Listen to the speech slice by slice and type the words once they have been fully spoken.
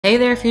Hey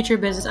there, future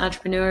business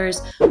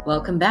entrepreneurs.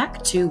 Welcome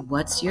back to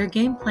What's Your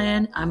Game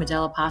Plan? I'm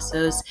Adela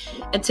Pasos,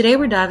 and today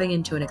we're diving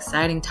into an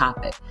exciting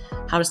topic,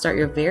 how to start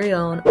your very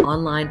own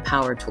online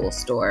power tool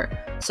store.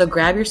 So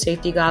grab your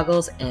safety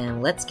goggles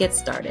and let's get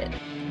started.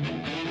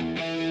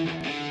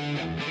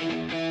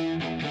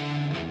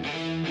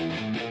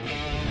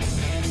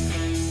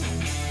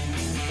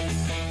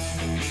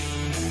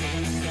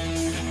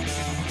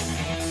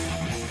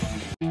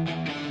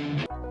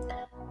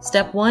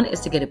 Step 1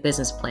 is to get a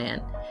business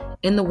plan.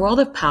 In the world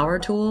of power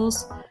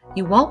tools,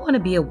 you won't want to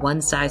be a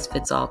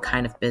one-size-fits-all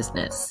kind of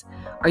business.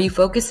 Are you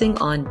focusing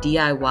on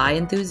DIY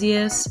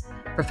enthusiasts,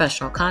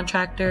 professional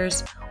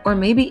contractors, or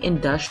maybe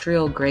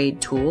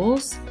industrial-grade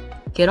tools?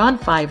 Get on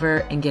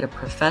Fiverr and get a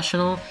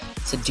professional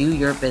to do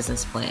your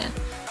business plan.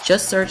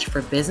 Just search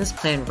for business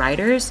plan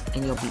writers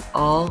and you'll be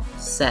all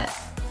set.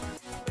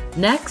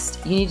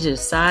 Next, you need to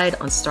decide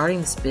on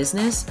starting this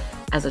business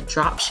as a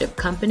dropship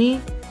company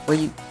where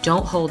you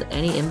don't hold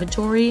any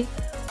inventory,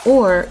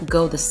 or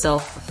go the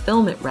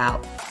self-fulfillment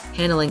route,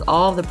 handling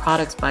all of the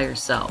products by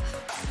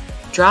yourself.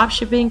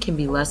 Dropshipping can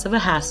be less of a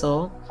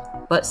hassle,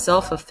 but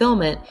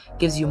self-fulfillment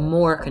gives you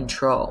more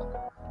control.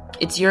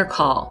 It's your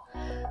call.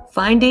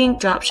 Finding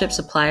dropship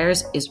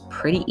suppliers is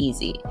pretty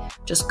easy.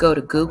 Just go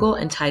to Google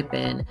and type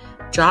in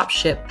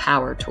dropship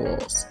power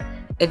tools.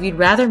 If you'd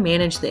rather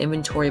manage the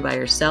inventory by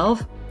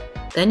yourself,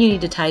 then you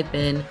need to type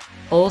in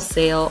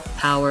wholesale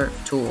power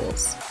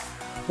tools.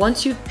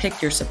 Once you've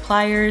picked your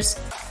suppliers,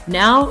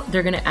 now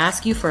they're going to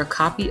ask you for a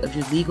copy of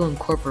your legal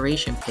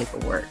incorporation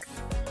paperwork.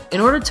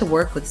 In order to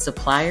work with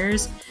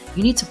suppliers,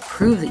 you need to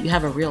prove that you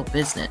have a real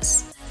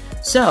business.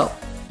 So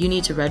you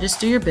need to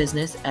register your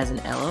business as an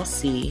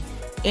LLC,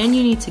 and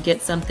you need to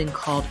get something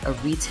called a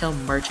retail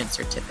merchant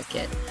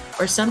certificate,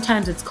 or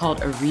sometimes it's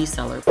called a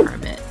reseller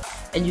permit.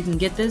 And you can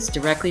get this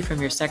directly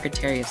from your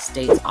Secretary of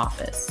State's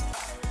office.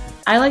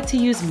 I like to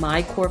use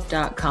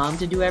mycorp.com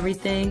to do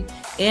everything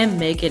and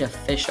make it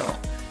official.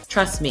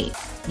 Trust me,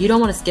 you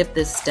don't want to skip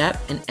this step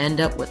and end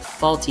up with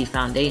faulty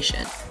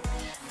foundation.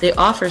 They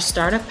offer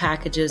startup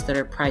packages that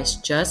are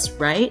priced just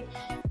right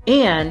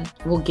and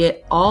will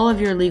get all of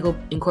your legal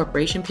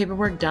incorporation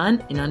paperwork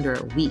done in under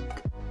a week.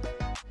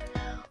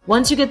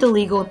 Once you get the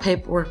legal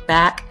paperwork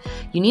back,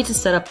 you need to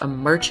set up a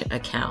merchant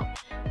account.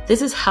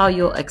 This is how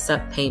you'll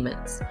accept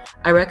payments.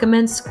 I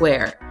recommend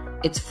Square.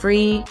 It's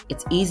free,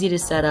 it's easy to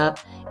set up,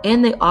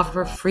 and they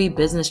offer free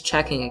business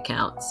checking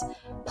accounts.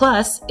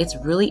 Plus, it's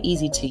really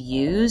easy to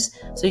use,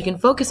 so you can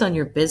focus on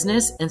your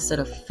business instead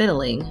of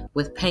fiddling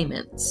with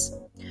payments.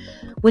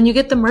 When you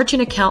get the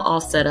merchant account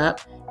all set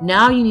up,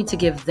 now you need to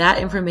give that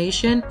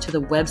information to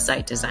the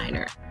website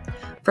designer.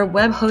 For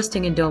web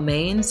hosting and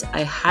domains,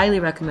 I highly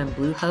recommend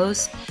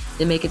Bluehost.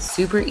 They make it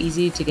super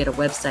easy to get a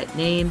website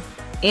name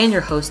and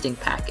your hosting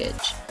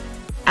package.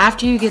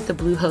 After you get the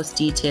Bluehost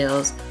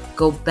details,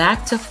 go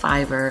back to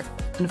Fiverr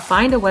and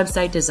find a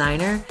website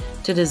designer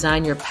to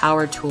design your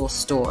power tool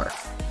store.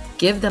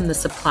 Give them the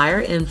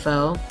supplier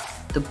info,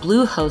 the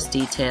Bluehost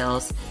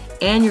details,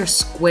 and your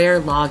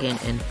Square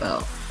login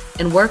info,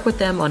 and work with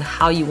them on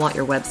how you want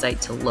your website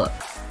to look.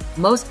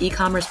 Most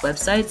e-commerce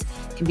websites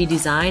can be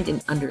designed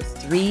in under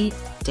 3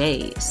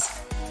 days.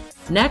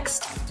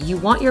 Next, you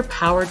want your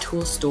power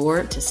tool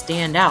store to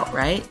stand out,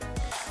 right?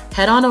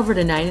 Head on over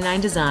to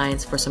 99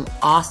 Designs for some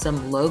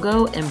awesome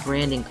logo and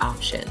branding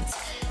options.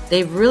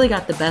 They've really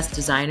got the best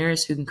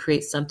designers who can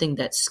create something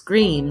that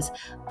screams,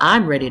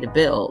 "I'm ready to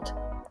build."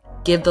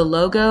 Give the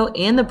logo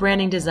and the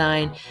branding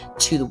design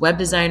to the web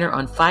designer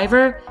on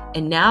Fiverr,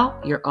 and now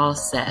you're all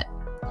set.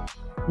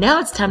 Now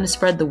it's time to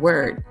spread the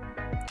word.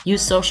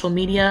 Use social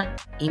media,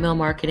 email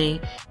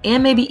marketing,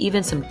 and maybe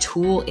even some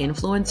tool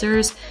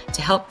influencers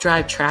to help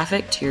drive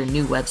traffic to your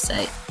new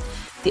website.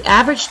 The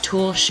average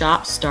tool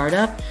shop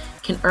startup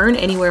can earn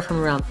anywhere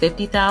from around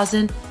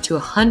 $50,000 to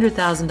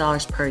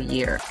 $100,000 per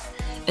year.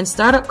 And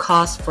startup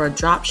costs for a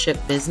dropship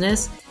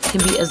business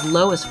can be as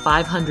low as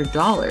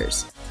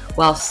 $500,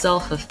 while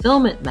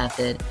self-fulfillment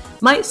method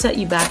might set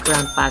you back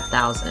around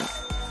 $5,000.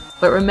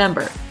 But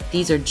remember,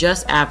 these are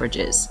just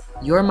averages.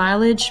 Your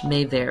mileage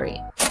may vary.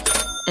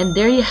 And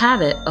there you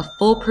have it, a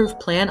foolproof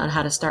plan on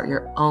how to start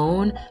your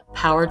own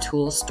power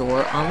tool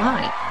store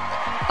online.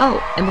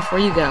 Oh, and before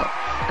you go,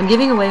 I'm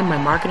giving away my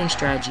marketing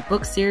strategy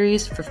book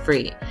series for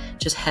free.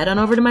 Just head on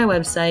over to my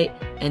website,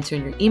 enter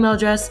in your email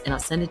address, and I'll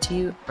send it to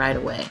you right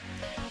away.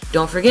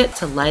 Don't forget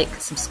to like,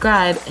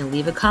 subscribe, and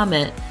leave a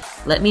comment.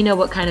 Let me know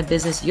what kind of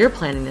business you're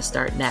planning to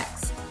start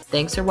next.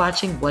 Thanks for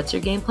watching What's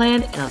Your Game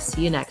Plan, and I'll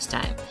see you next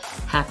time.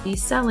 Happy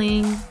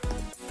selling!